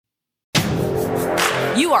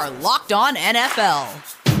You are Locked On NFL,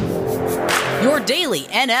 your daily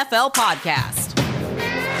NFL podcast.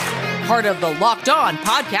 Part of the Locked On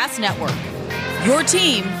Podcast Network, your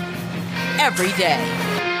team every day.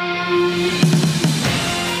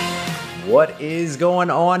 What is going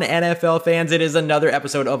on, NFL fans? It is another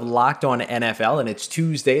episode of Locked On NFL, and it's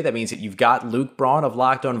Tuesday. That means that you've got Luke Braun of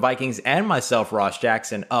Locked On Vikings and myself, Ross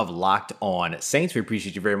Jackson of Locked On Saints. We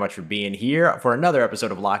appreciate you very much for being here for another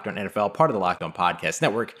episode of Locked On NFL, part of the Locked On Podcast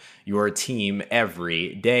Network, your team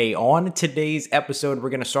every day. On today's episode,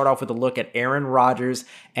 we're going to start off with a look at Aaron Rodgers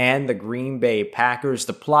and the Green Bay Packers.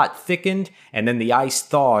 The plot thickened, and then the ice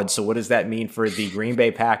thawed. So what does that mean for the Green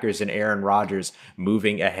Bay Packers and Aaron Rodgers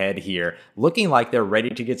moving ahead here? Looking like they're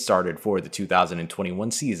ready to get started for the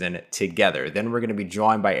 2021 season together. Then we're going to be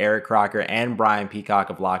joined by Eric Crocker and Brian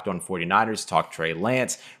Peacock of Locked On 49ers to talk Trey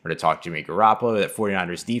Lance. We're going to talk Jimmy Garoppolo, that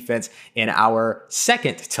 49ers defense, in our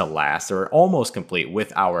second to last, or almost complete,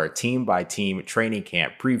 with our team-by-team training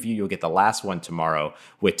camp preview. You'll get the last one tomorrow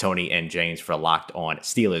with Tony and James for Locked On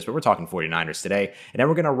Steelers, but we're talking 49ers today. And then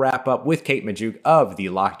we're going to wrap up with Kate Majuk of the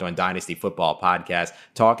Locked On Dynasty Football Podcast,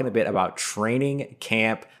 talking a bit about training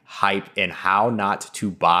camp hype and how not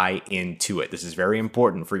to buy into it. This is very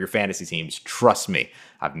important for your fantasy teams. Trust me,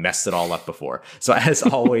 I've messed it all up before. So as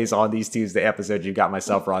always, on these Tuesday episodes, you've got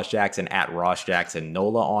myself, Ross Jackson, at Ross Jackson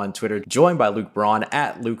Nola on Twitter, joined by Luke Braun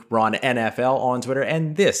at Luke Braun NFL on Twitter.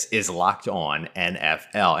 And this is Locked On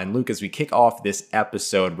NFL. And Luke, as we kick off this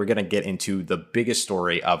episode, we're going to get into the biggest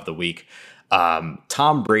story of the week.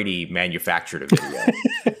 Tom Brady manufactured a video.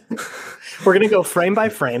 We're going to go frame by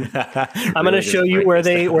frame. I'm going to show you where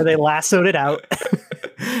they lassoed it out.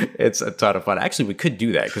 It's a ton of fun. Actually, we could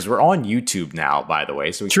do that because we're on YouTube now, by the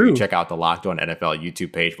way. So we can check out the Locked On NFL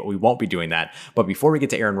YouTube page, but we won't be doing that. But before we get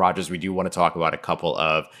to Aaron Rodgers, we do want to talk about a couple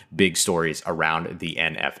of big stories around the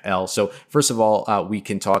NFL. So first of all, we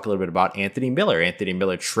can talk a little bit about Anthony Miller. Anthony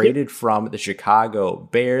Miller traded from the Chicago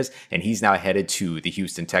Bears, and he's now headed to the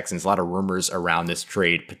Houston Texans. A lot of rumors around this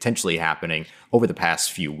trade potentially happening over the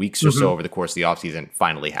past few weeks or so over the course of the offseason.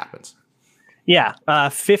 Finally happens. Yeah,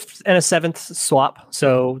 5th and a 7th swap,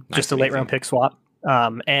 so Nice, just a late round pick swap.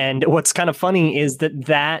 And what's kind of funny is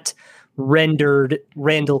that rendered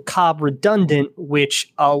Randall Cobb redundant,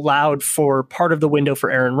 which allowed for part of the window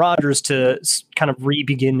for Aaron Rodgers to kind of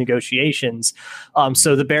re-begin negotiations.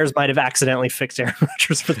 So the Bears might have accidentally fixed Aaron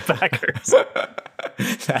Rodgers for the Packers.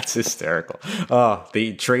 That's hysterical. Oh,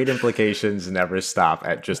 the trade implications never stop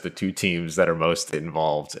at just the two teams that are most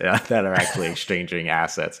involved, that are actually exchanging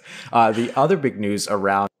assets. The other big news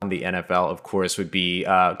around the NFL, of course, would be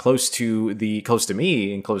close to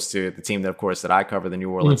me and close to the team that, of course, that I cover, the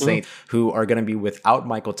New Orleans Saints, who are going to be without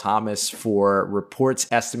Michael Thomas for reports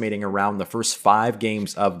estimating around the first 5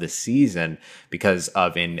 games of the season because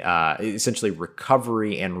of essentially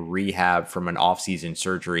recovery and rehab from an offseason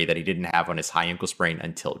surgery that he didn't have on his high ankle sprain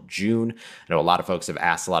until June. I know a lot of folks have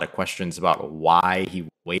asked a lot of questions about why he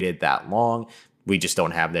waited that long. We just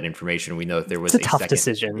don't have that information. We know that there was a tough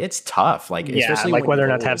decision. It's tough. Especially like whether or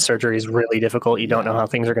not to have surgery is really difficult. You don't know how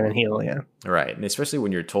things are going to heal. Yeah. Right. And especially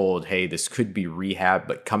when you're told, hey, this could be rehab,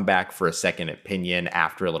 but come back for a second opinion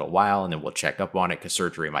after a little while, and then we'll check up on it because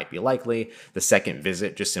surgery might be likely. The second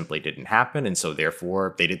visit just simply didn't happen. And so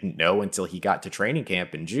therefore they didn't know until he got to training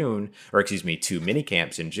camp in June, or excuse me, 2 mini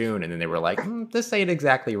camps in June. And then they were like, this ain't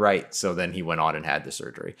exactly right. So then he went on and had the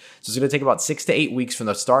surgery. So it's going to take about 6 to 8 weeks from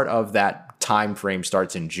the start of that time frame.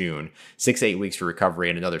 Starts in June, 6 to 8 weeks for recovery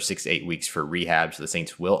and another 6 to 8 weeks for rehab. So the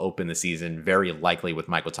Saints will open the season very likely with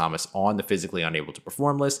Michael Thomas on the physically unable to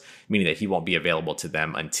perform list, meaning that he won't be available to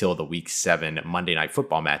them until the Week 7 Monday Night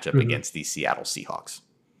Football matchup against the Seattle Seahawks.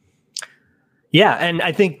 Yeah, and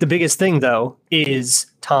I think the biggest thing, though, is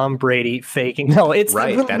Tom Brady faking. No, it's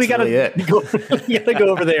right. We gotta go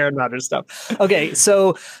over the Aaron Rodgers stuff. Okay,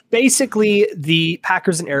 so basically, the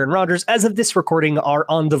Packers and Aaron Rodgers, as of this recording, are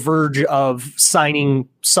on the verge of signing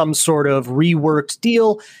some sort of reworked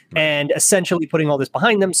deal and essentially putting all this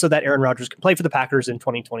behind them so that Aaron Rodgers can play for the Packers in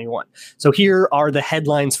 2021. So here are the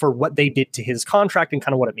headlines for what they did to his contract and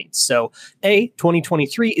kind of what it means. So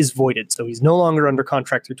 2023 is voided. So he's no longer under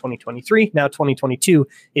contract through 2023. Now 2022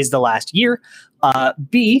 is the last year.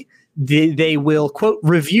 B, they will, quote,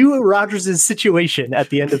 review Rodgers' situation at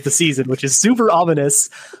the end of the season, which is super ominous.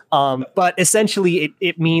 But essentially,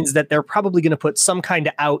 it means that they're probably going to put some kind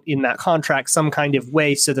of out in that contract, some kind of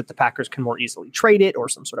way so that the Packers can more easily trade it, or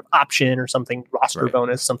some sort of option or something, roster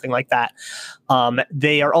bonus, something like that.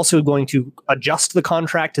 They are also going to adjust the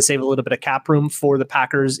contract to save a little bit of cap room for the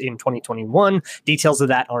Packers in 2021. Details of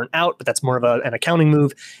that aren't out, but that's more of an accounting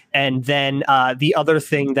move. And then the other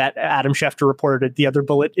thing that Adam Schefter reported, the other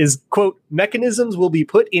bullet, is, quote, mechanisms will be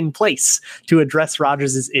put in place to address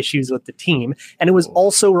Rodgers' issues with the team. And it was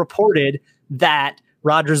also reported that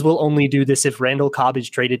Rodgers will only do this if Randall Cobb is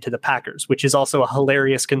traded to the Packers, which is also a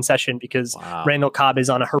hilarious concession because Randall Cobb is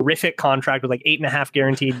on a horrific contract with like $8.5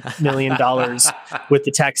 guaranteed million with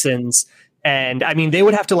the Texans. And I mean, they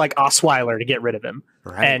would have to like Osweiler to get rid of him.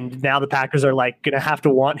 Right. And now the Packers are like going to have to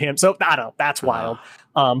want him. So I don't know. That's wild.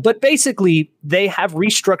 But basically, they have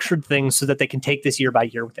restructured things so that they can take this year by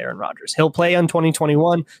year with Aaron Rodgers. He'll play on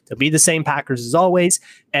 2021. They'll be the same Packers as always.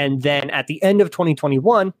 And then at the end of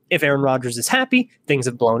 2021, if Aaron Rodgers is happy, things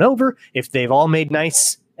have blown over. If they've all made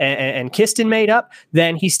nice and kissed and made up,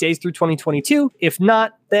 then he stays through 2022. If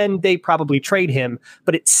not, then they probably trade him.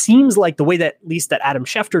 But it seems like the way that at least that Adam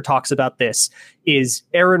Schefter talks about this is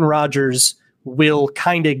Aaron Rodgers will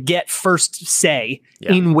kind of get first say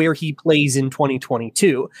in where he plays in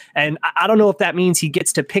 2022. And I don't know if that means he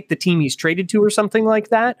gets to pick the team he's traded to or something like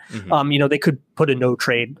that. Mm-hmm. They could put a no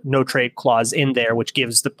trade clause in there, which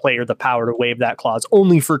gives the player the power to waive that clause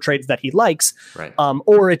only for trades that he likes. Right.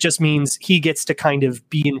 Or it just means he gets to kind of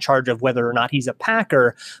be in charge of whether or not he's a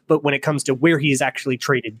Packer. But when it comes to where he's actually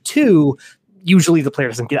traded to, usually the player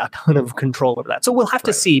doesn't get a ton of control over that. So we'll have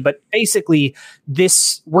to see. But basically,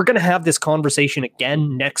 we're going to have this conversation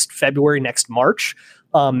again next February, next March.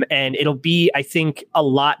 And it'll be, I think, a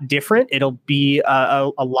lot different. It'll be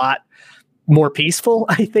a lot more peaceful,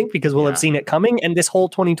 I think, because we'll have seen it coming. And this whole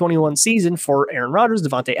 2021 season for Aaron Rodgers,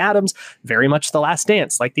 Davante Adams, very much the last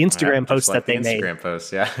dance, like the Instagram post like that they made. Instagram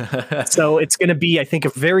post, yeah. So it's going to be, I think, a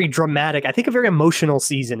very dramatic, I think a very emotional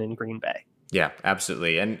season in Green Bay. Yeah,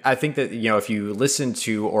 absolutely. And I think that, if you listened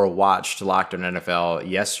to or watched Locked On NFL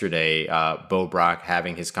yesterday, Bo Brock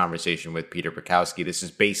having his conversation with Peter Bukowski, this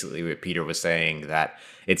is basically what Peter was saying, that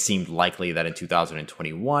it seemed likely that in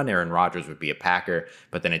 2021, Aaron Rodgers would be a Packer,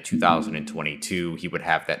 but then in 2022, he would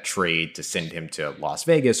have that trade to send him to Las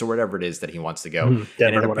Vegas or whatever it is that he wants to go. And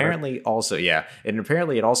it apparently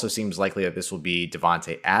it also seems likely that this will be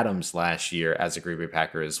Davante Adams last year as a Green Bay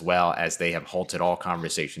Packer, as well, as they have halted all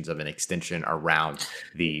conversations of an extension around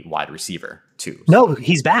the wide receiver too. No,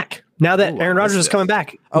 he's back. Now that Aaron Rodgers is coming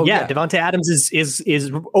back. Davante Adams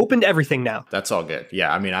is open to everything now. That's all good.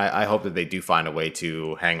 Yeah, I mean, I hope that they do find a way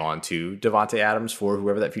to hang on to Davante Adams for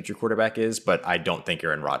whoever that future quarterback is, but I don't think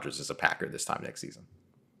Aaron Rodgers is a Packer this time next season.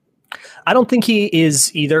 I don't think he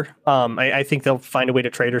is either. I think they'll find a way to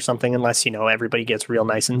trade or something, unless everybody gets real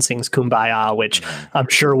nice and sings Kumbaya, which I'm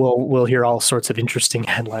sure we'll hear all sorts of interesting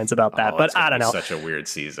headlines about that. But I don't know. Such a weird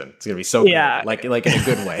season. It's gonna be so good, like in a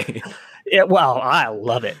good way. Yeah, well, I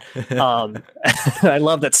love it. I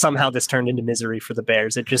love that somehow this turned into misery for the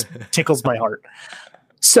Bears. It just tickles my heart.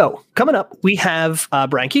 So coming up, we have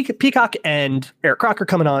Brian Peacock and Eric Crocker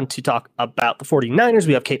coming on to talk about the 49ers.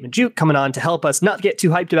 We have Kate Majuk coming on to help us not get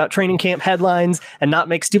too hyped about training camp headlines and not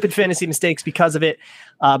make stupid fantasy mistakes because of it.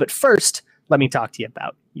 But first, let me talk to you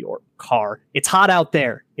about your car. It's hot out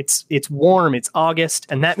there. It's warm. It's August,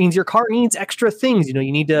 and that means your car needs extra things. You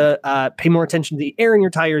need to pay more attention to the air in your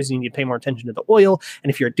tires. You need to pay more attention to the oil. And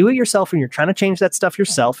if you're a do-it-yourself and you're trying to change that stuff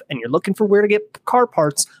yourself and you're looking for where to get car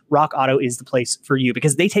parts, Rock Auto is the place for you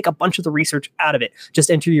because they take a bunch of the research out of it. Just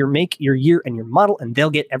enter your make, your year, and your model, and they'll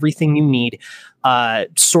get everything you need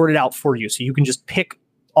sorted out for you. So you can just pick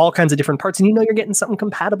all kinds of different parts, and you're getting something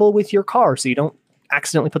compatible with your car, so you don't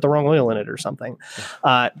accidentally put the wrong oil in it or something.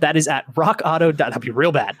 That is at rockauto. That'd be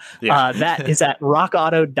real bad. Yeah. That is at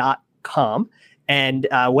rockauto.com. And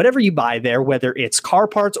whatever you buy there, whether it's car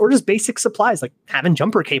parts or just basic supplies like having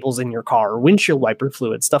jumper cables in your car or windshield wiper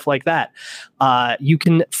fluid, stuff like that, you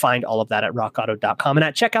can find all of that at rockauto.com. And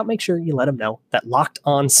at checkout, make sure you let them know that Locked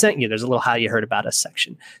On sent you. There's a little How You Heard About Us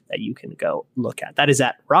section that you can go look at. That is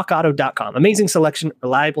at rockauto.com. Amazing selection,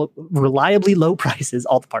 reliably low prices,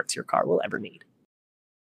 all the parts your car will ever need.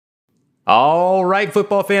 All right,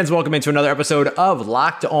 football fans, welcome into another episode of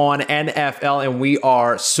Locked On NFL, and we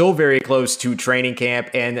are so very close to training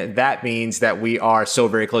camp, and that means that we are so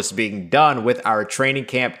very close to being done with our training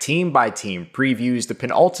camp team-by-team previews, the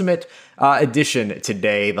penultimate edition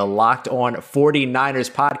today. The Locked On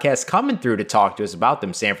 49ers podcast coming through to talk to us about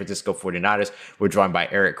them San Francisco 49ers. We're joined by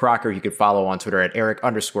Eric Crocker. You can follow on Twitter at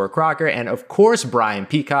Eric_Crocker. And of course, Brian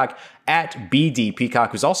Peacock at BD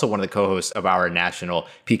Peacock, who's also one of the co-hosts of our national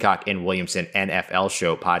Peacock and Williamson NFL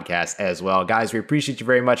show podcast as well. Guys, we appreciate you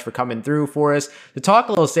very much for coming through for us to talk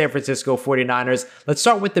a little San Francisco 49ers. Let's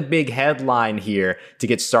start with the big headline here to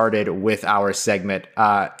get started with our segment.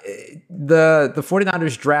 The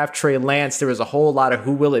 49ers draft Trey Lance. There was a whole lot of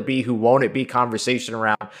who will it be, who won't it be conversation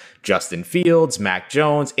around Justin Fields, Mac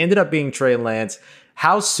Jones. Ended up being Trey Lance.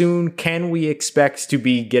 How soon can we expect to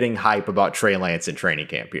be getting hype about Trey Lance in training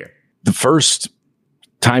camp here? The first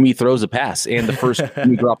time he throws a pass and the first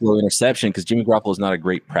Jimmy Garoppolo interception, because Jimmy Garoppolo is not a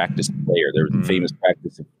great practice player. There was a famous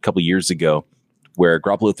practice a couple years ago where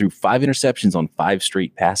Garoppolo threw 5 interceptions on 5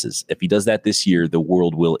 straight passes. If he does that this year, the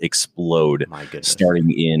world will explode. My goodness. Starting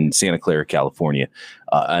in Santa Clara, California.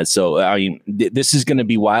 So, I mean, this is going to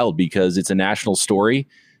be wild because it's a national story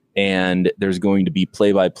and there's going to be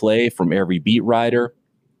play-by-play from every beat writer.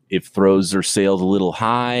 If throws are sailed a little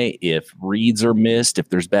high, if reads are missed, if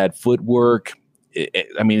there's bad footwork,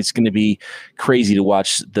 I mean, it's going to be crazy to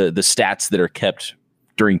watch the stats that are kept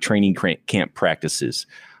during training camp practices.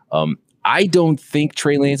 I don't think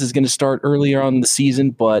Trey Lance is going to start earlier on in the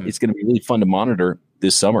season, but it's going to be really fun to monitor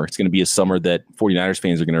this summer. It's going to be a summer that 49ers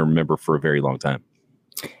fans are going to remember for a very long time.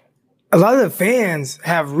 A lot of the fans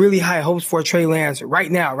have really high hopes for Trey Lance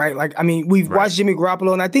right now, right? Like, I mean, we've watched Jimmy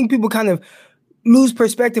Garoppolo, and I think people kind of lose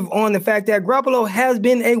perspective on the fact that Garoppolo has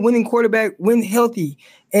been a winning quarterback when healthy.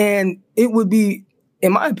 And it would be,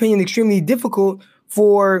 in my opinion, extremely difficult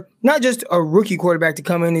for not just a rookie quarterback to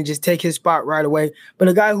come in and just take his spot right away, but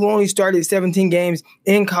a guy who only started 17 games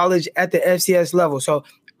in college at the FCS level. So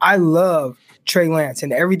I love Trey Lance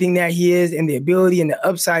and everything that he is and the ability and the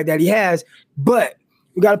upside that he has. But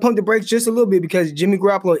we got to pump the brakes just a little bit because Jimmy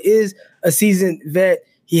Garoppolo is a seasoned vet.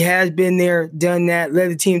 He has been there, done that, led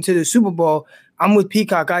the team to the Super Bowl. I'm with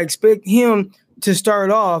Peacock. I expect him to start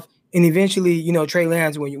off and eventually, you know, Trey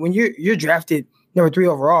Lance, when you're drafted number 3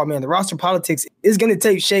 overall, man, the roster politics is going to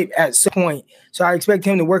take shape at some point. So I expect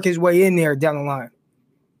him to work his way in there down the line.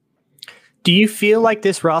 Do you feel like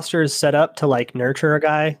this roster is set up to like nurture a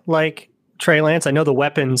guy like Trey Lance? I know the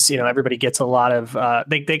weapons, you know, everybody gets a lot of,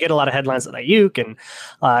 they get a lot of headlines at Ayuk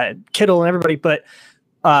and Kittle and everybody, but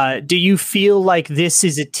do you feel like this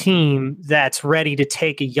is a team that's ready to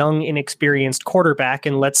take a young, inexperienced quarterback?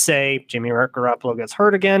 And let's say Jimmy Garoppolo gets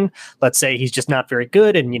hurt again. Let's say he's just not very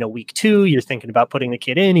good. And, you know, week 2, you're thinking about putting the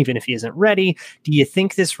kid in, even if he isn't ready. Do you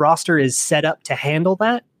think this roster is set up to handle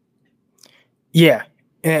that? Yeah.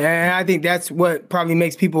 And I think that's what probably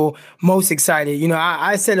makes people most excited. You know,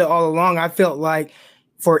 I said it all along. I felt like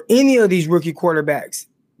for any of these rookie quarterbacks,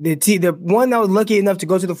 the one that was lucky enough to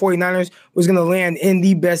go to the 49ers was going to land in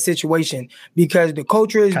the best situation because the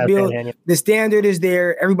culture is built, the standard is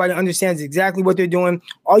there, everybody understands exactly what they're doing.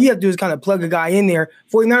 All you have to do is kind of plug a guy in there.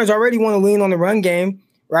 49ers already want to lean on the run game,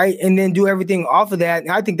 right? And then do everything off of that.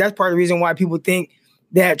 And I think that's part of the reason why people think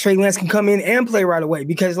that Trey Lance can come in and play right away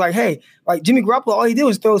because, like, hey, like Jimmy Garoppolo, all he did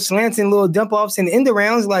was throw slants and little dump offs and end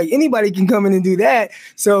arounds. Like anybody can come in and do that.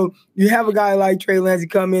 So you have a guy like Trey Lance to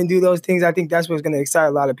come in and do those things. I think that's what's going to excite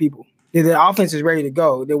a lot of people. The offense is ready to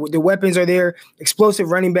go. The weapons are there. Explosive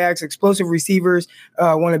running backs, explosive receivers.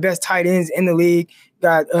 One of the best tight ends in the league.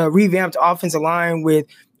 Got a revamped offensive line with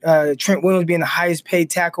Trent Williams being the highest paid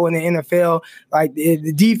tackle in the NFL. Like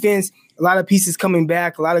the defense. A lot of pieces coming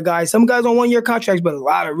back, a lot of guys, some guys on 1-year contracts, but a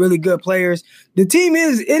lot of really good players. The team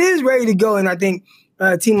is ready to go. And I think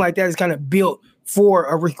a team like that is kind of built for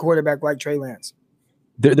a rookie quarterback like Trey Lance.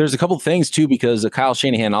 There's a couple of things too, because the Kyle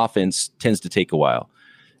Shanahan offense tends to take a while.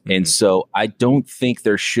 And so I don't think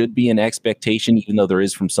there should be an expectation, even though there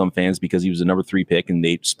is from some fans, because he was a number 3 pick and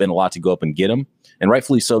they spent a lot to go up and get him. And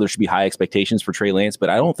rightfully so, there should be high expectations for Trey Lance, but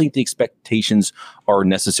I don't think the expectations are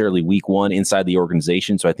necessarily week 1 inside the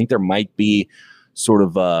organization. So I think there might be sort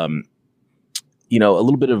of, a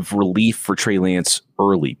little bit of relief for Trey Lance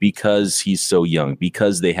early because he's so young,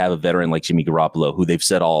 because they have a veteran like Jimmy Garoppolo, who they've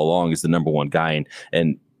said all along is the number 1 guy.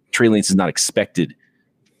 And Trey Lance is not expected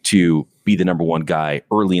to be the number 1 guy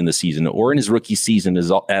early in the season or in his rookie season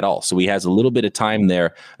at all. So he has a little bit of time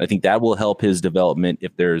there. I think that will help his development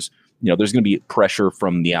if there's going to be pressure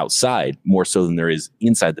from the outside more so than there is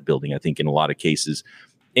inside the building, I think, in a lot of cases.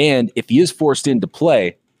 And if he is forced into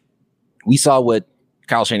play, we saw what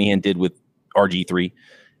Kyle Shanahan did with RG3,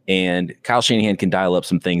 and Kyle Shanahan can dial up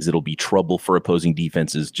some things that'll be trouble for opposing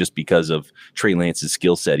defenses just because of Trey Lance's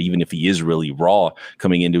skill set, even if he is really raw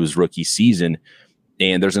coming into his rookie season.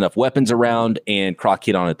 And there's enough weapons around, and Croc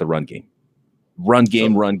hit on it the run game. run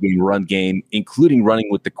game, including running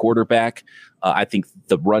with the quarterback. I think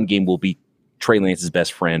the run game will be Trey Lance's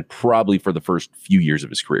best friend probably for the first few years of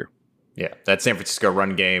his career. Yeah, that San Francisco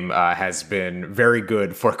run game has been very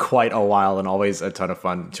good for quite a while and always a ton of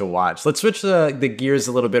fun to watch. Let's switch the gears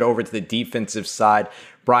a little bit over to the defensive side.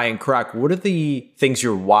 Brian Croc, what are the things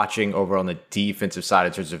you're watching over on the defensive side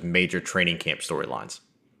in terms of major training camp storylines?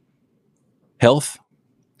 Health.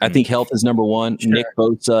 I think health is number one. Sure. Nick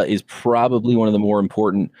Bosa is probably one of the more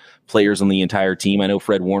important players on the entire team. I know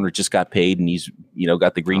Fred Warner just got paid and he's,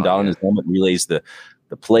 got the green dot on his helmet, relays the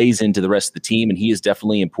plays into the rest of the team, and he is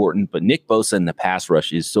definitely important. But Nick Bosa in the pass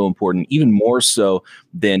rush is so important, even more so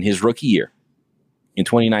than his rookie year. In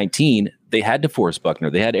 2019, they had DeForest Buckner,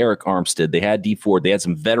 they had Eric Armstead, they had Dee Ford, they had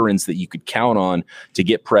some veterans that you could count on to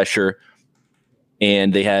get pressure,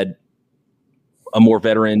 and they had a more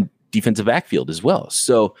veteran defensive backfield as well.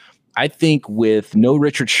 So I think with no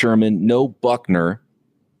Richard Sherman, no Buckner,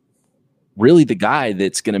 really the guy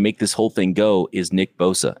that's going to make this whole thing go is Nick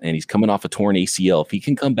Bosa, and he's coming off a torn ACL. If he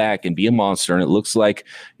can come back and be a monster, and it looks like,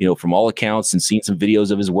 from all accounts and seeing some videos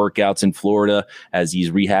of his workouts in Florida as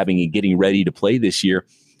he's rehabbing and getting ready to play this year,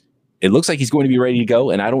 it looks like he's going to be ready to go,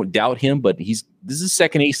 and I don't doubt him, but this is his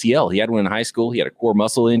second ACL. He had one in high school. He had a core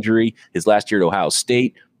muscle injury his last year at Ohio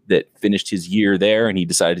State that finished his year there, and he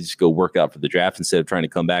decided to just go work out for the draft instead of trying to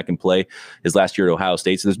come back and play his last year at Ohio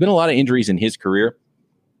State. So there's been a lot of injuries in his career.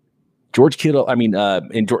 George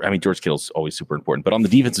Kittle's always super important, but on the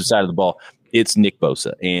defensive side of the ball, it's Nick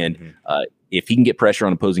Bosa. And if he can get pressure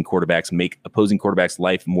on opposing quarterbacks, make opposing quarterbacks'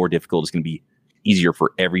 life more difficult, it's going to be easier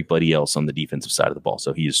for everybody else on the defensive side of the ball.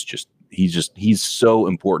 So he's so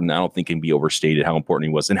important. I don't think it can be overstated how important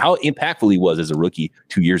he was and how impactful he was as a rookie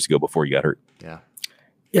 2 years ago before he got hurt. Yeah.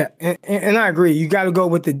 Yeah, and I agree. You got to go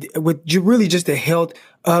with really just the health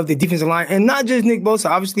of the defensive line, and not just Nick Bosa.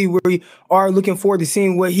 Obviously, we are looking forward to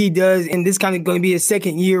seeing what he does, and this kind of going to be his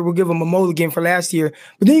second year. We'll give him a mulligan for last year.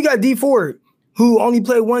 But then you got Dee Ford, who only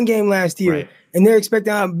played one game last year, right, and they're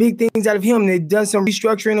expecting big things out of him. They've done some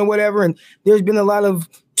restructuring or whatever, and there's been a lot of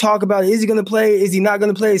talk about, is he going to play? Is he not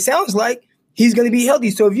going to play? It sounds like he's going to be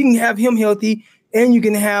healthy. So if you can have him healthy, and you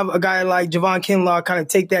can have a guy like Javon Kinlaw kind of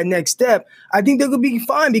take that next step, I think they're going to be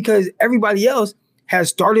fine because everybody else has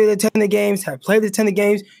started a ton of games, have played a ton of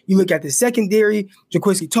games. You look at the secondary,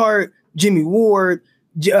 Jaquiski Tartt, Jimmy Ward,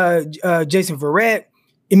 Jason Verrett,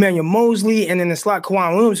 Emmanuel Mosley, and then the slot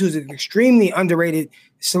Kwan Williams, who's an extremely underrated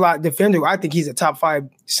slot defender. I think he's a top 5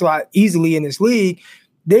 slot easily in this league.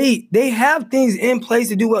 They have things in place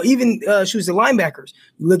to do well. Even the linebackers.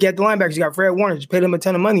 You look at the linebackers, you got Fred Warner, just paid him a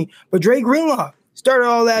ton of money. But Dre Greenlaw started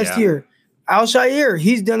all last year. Al-Shaair,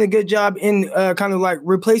 he's done a good job in kind of like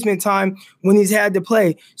replacement time when he's had to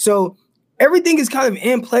play. So everything is kind of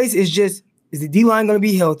in place. It's just, is the D-line going to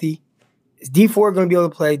be healthy? Is Dee Ford going to be able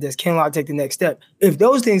to play? Does Kinlaw take the next step? If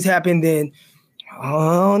those things happen, then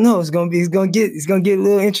oh no, it's going to get a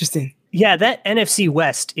little interesting. Yeah, that NFC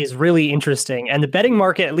West is really interesting. And the betting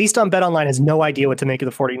market, at least on BetOnline, has no idea what to make of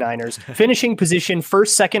the 49ers. Finishing position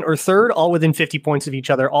first, second, or third, all within 50 points of each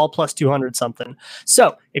other, all plus 200 something.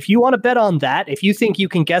 So if you want to bet on that, if you think you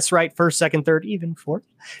can guess right first, second, third, even fourth,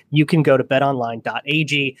 you can go to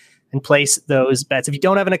betonline.ag and place those bets. If you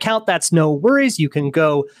don't have an account, that's no worries. You can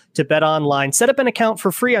go to BetOnline, set up an account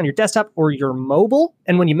for free on your desktop or your mobile.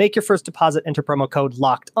 And when you make your first deposit, enter promo code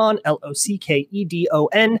LOCKEDON,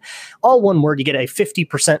 LOCKEDON. All one word, you get a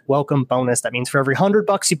 50% welcome bonus. That means for every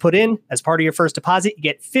 $100 you put in as part of your first deposit, you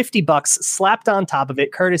get $50 slapped on top of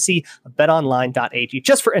it, courtesy of betonline.ag,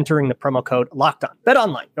 just for entering the promo code LOCKEDON.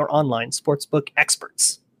 BetOnline, your online sportsbook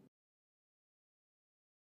experts.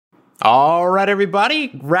 All right, everybody,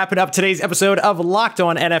 wrapping up today's episode of Locked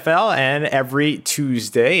On NFL, and every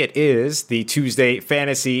Tuesday it is the Tuesday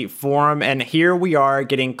Fantasy Forum, and here we are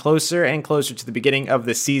getting closer and closer to the beginning of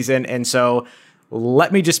the season, and so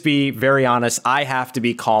let me just be very honest, I have to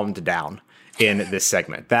be calmed down in this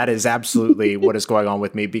segment. That is absolutely what is going on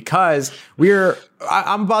with me, because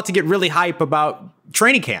I'm about to get really hype about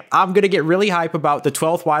training camp. I'm going to get really hype about the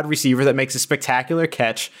 12th wide receiver that makes a spectacular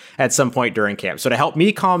catch at some point during camp. So to help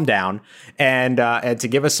me calm down and to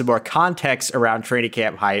give us some more context around training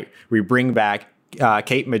camp hype, we bring back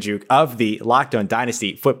Kate Magdziuk of the Locked On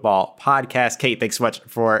Dynasty Football Podcast. Kate, thanks so much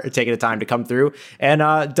for taking the time to come through and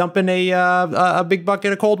dumping a big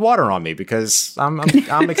bucket of cold water on me, because I'm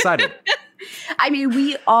excited. I mean,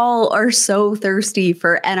 we all are so thirsty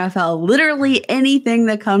for NFL. Literally anything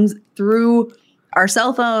that comes through our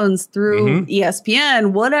cell phones, through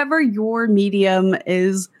ESPN, whatever your medium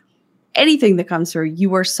is, anything that comes through,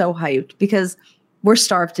 you are so hyped because we're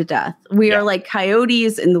starved to death. We are like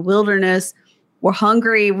coyotes in the wilderness, We're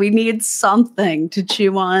hungry. We need something to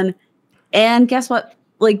chew on. And guess what?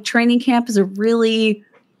 Like training camp is a really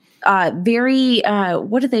very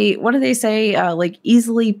what do they say? Like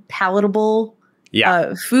easily palatable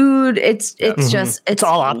food. It's just it's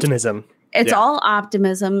all optimism. It's all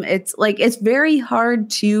optimism. It's like it's very hard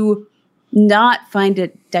to not find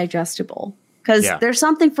it digestible because there's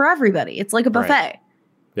something for everybody. It's like a buffet. Right.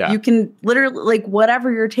 Yeah. You can literally like whatever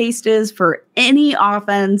your taste is for any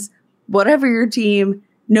offense, whatever your team,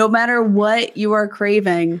 no matter what you are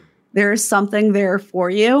craving, there's something there for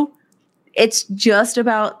you. It's just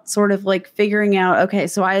about sort of like figuring out, okay,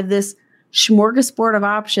 so I have this smorgasbord of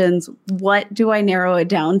options. What do I narrow it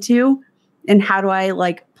down to? And how do I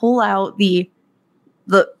like pull out the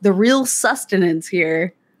real sustenance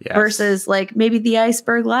here versus like maybe the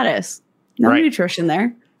iceberg lettuce? No nutrition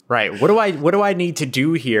there. Right. What do I need to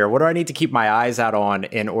do here? What do I need to keep my eyes out on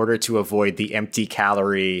in order to avoid the empty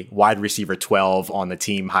calorie wide receiver 12 on the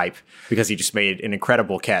team hype because he just made an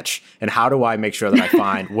incredible catch? And how do I make sure that I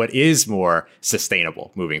find what is more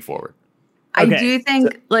sustainable moving forward? I do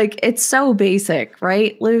think like it's so basic,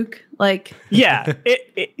 right, Luke? Like,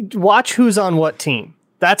 watch who's on what team.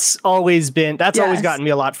 That's always gotten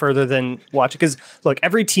me a lot further than watching. Because look,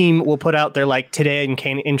 every team will put out their like today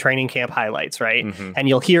in training camp highlights, right? Mm-hmm. And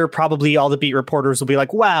you'll hear probably all the beat reporters will be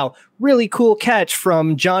like, "Wow, really cool catch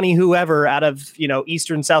from Johnny whoever out of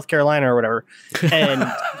Eastern South Carolina or whatever," and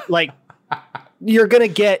like. You're going to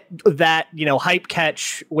get that, hype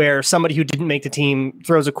catch where somebody who didn't make the team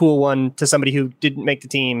throws a cool one to somebody who didn't make the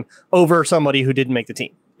team over somebody who didn't make the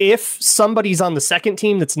team. If somebody's on the second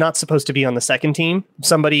team that's not supposed to be on the second team,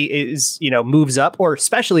 somebody is, moves up, or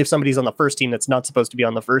especially if somebody's on the first team that's not supposed to be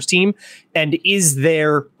on the first team and is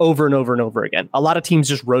there over and over and over again. A lot of teams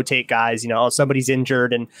just rotate guys, somebody's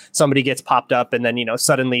injured and somebody gets popped up and then,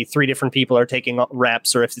 suddenly 3 different people are taking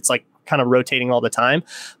reps, or if it's like kind of rotating all the time.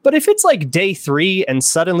 But if it's like day 3 and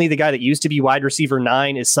suddenly the guy that used to be wide receiver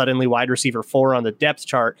 9 is suddenly wide receiver 4 on the depth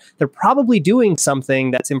chart, they're probably doing something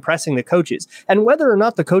that's impressing the coaches. And whether or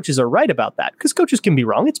not the coaches are right about that, because coaches can be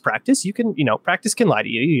wrong. It's practice. You can, practice can lie to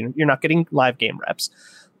you. You're not getting live game reps.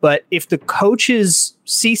 But if the coaches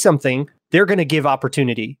see something, they're going to give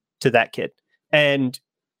opportunity to that kid. And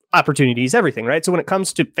opportunity is everything, right? So when it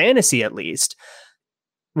comes to fantasy, at least,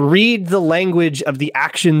 read the language of the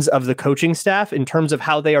actions of the coaching staff in terms of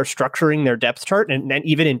how they are structuring their depth chart. And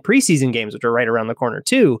even in preseason games, which are right around the corner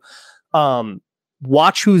too,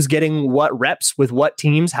 watch who's getting what reps with what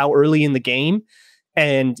teams, how early in the game.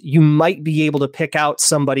 And you might be able to pick out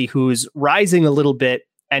somebody who's rising a little bit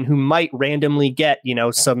and who might randomly get,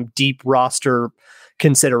 some deep roster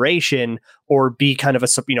consideration or be kind of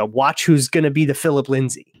a, watch who's going to be the Phillip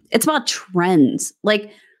Lindsay. It's about trends.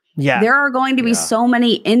 Like, there are going to be so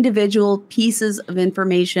many individual pieces of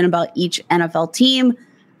information about each NFL team,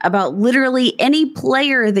 about literally any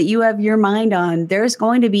player that you have your mind on. There's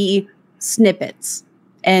going to be snippets,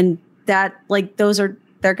 and that like they're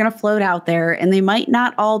going to float out there, and they might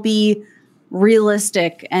not all be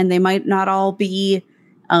realistic, and they might not all be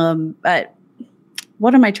but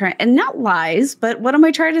what am I trying? And not lies, but what am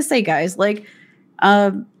I trying to say, guys? Like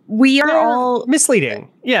we are all misleading.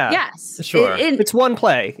 Yeah. Yes. Sure. It's one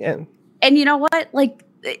play. And you know what? Like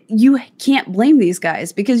you can't blame these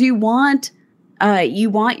guys because you want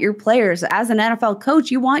your players as an NFL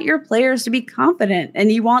coach, you want your players to be confident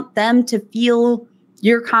and you want them to feel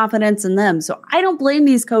your confidence in them. So I don't blame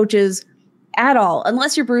these coaches at all,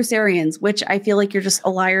 unless you're Bruce Arians, which I feel like you're just a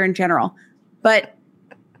liar in general. But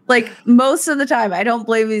like most of the time, I don't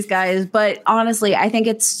blame these guys. But honestly, I think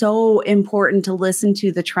it's so important to listen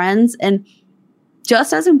to the trends. And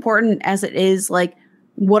just as important as it is, like,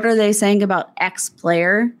 what are they saying about X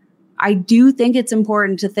player? I do think it's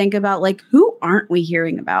important to think about, like, who aren't we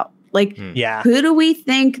hearing about? Like, who do we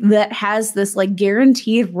think that has this, like,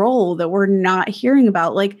 guaranteed role that we're not hearing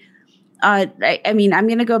about? Like, I mean, I'm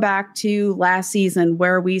going to go back to last season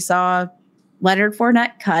where we saw Leonard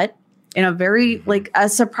Fournette cut in a very, like, a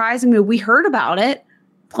surprising move. We heard about it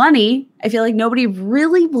plenty. I feel like nobody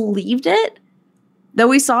really believed it that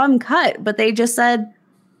we saw him cut, but they just said,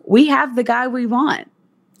 we have the guy we want.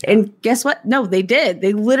 And guess what? No, they did.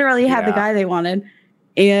 They literally had the guy they wanted.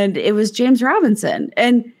 And it was James Robinson.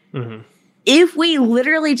 And if we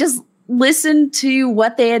literally just listened to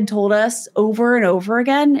what they had told us over and over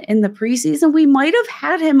again in the preseason, we might have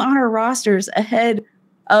had him on our rosters ahead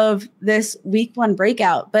of this week 1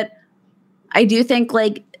 breakout. But I do think,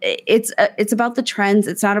 like, it's about the trends.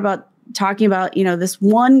 It's not about talking about, this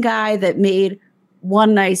one guy that made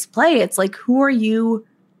one nice play. It's like, who are you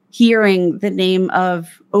hearing the name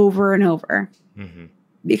of over and over?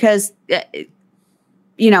 Because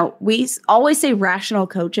we always say rational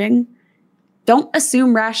coaching. Don't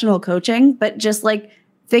assume rational coaching, but just like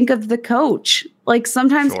think of the coach. Like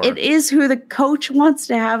sometimes it is who the coach wants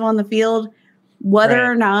to have on the field, whether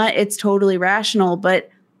or not it's totally rational. But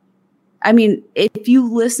I mean, if you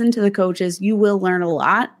listen to the coaches, you will learn a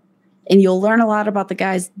lot, and you'll learn a lot about the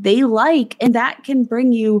guys they like. And that can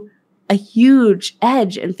bring you a huge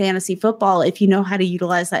edge in fantasy football if you know how to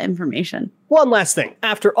utilize that information. One last thing.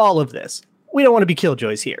 After all of this, we don't want to be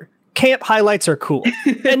killjoys here. Camp highlights are cool.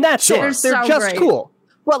 And that's it. They're so just great. cool.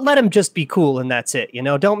 Well, let them just be cool, and that's it.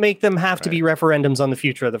 Don't make them have to be referendums on the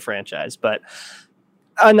future of the franchise. But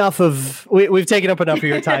we've taken up enough of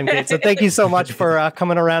your time, Kate. So thank you so much for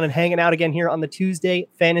coming around and hanging out again here on the Tuesday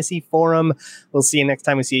Fantasy Forum. We'll see you next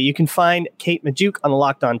time we see you. You can find Kate Magdziuk on the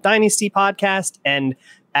Locked On Dynasty podcast and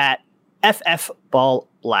at FF Ball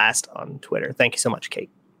Blast on Twitter. Thank you so much,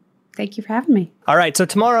 Kate. Thank you for having me. All right. So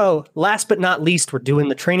tomorrow, last but not least, we're doing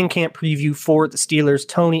the training camp preview for the Steelers.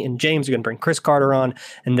 Tony and James are going to bring Chris Carter on,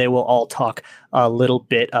 and they will all talk a little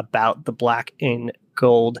bit about the black and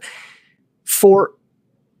gold for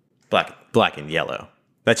black and yellow.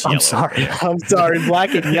 That's yellow. I'm sorry.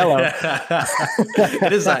 Black and yellow.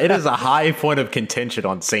 It is a high point of contention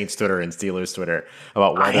on Saints Twitter and Steelers Twitter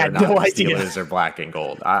about whether or not the Steelers are black and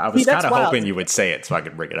gold. I was kind of hoping you would say it so I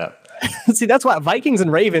could bring it up. See, that's why Vikings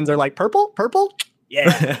and Ravens are like purple.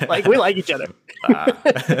 Yeah, like we like each other.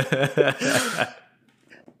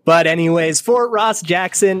 But anyways, for Ross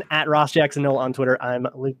Jackson at Ross Jackson Noel on Twitter, I'm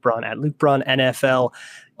Luke Braun at Luke Braun NFL.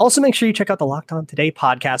 Also, make sure you check out the Locked On Today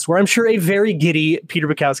podcast, where I'm sure a very giddy Peter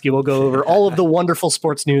Bukowski will go over all of the wonderful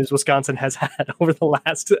sports news Wisconsin has had over the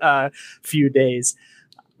last few days.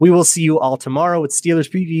 We will see you all tomorrow with Steelers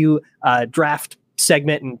preview, draft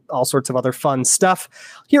segment, and all sorts of other fun stuff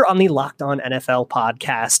here on the Locked On NFL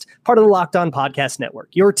podcast, part of the Locked On Podcast Network,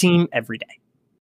 your team every day.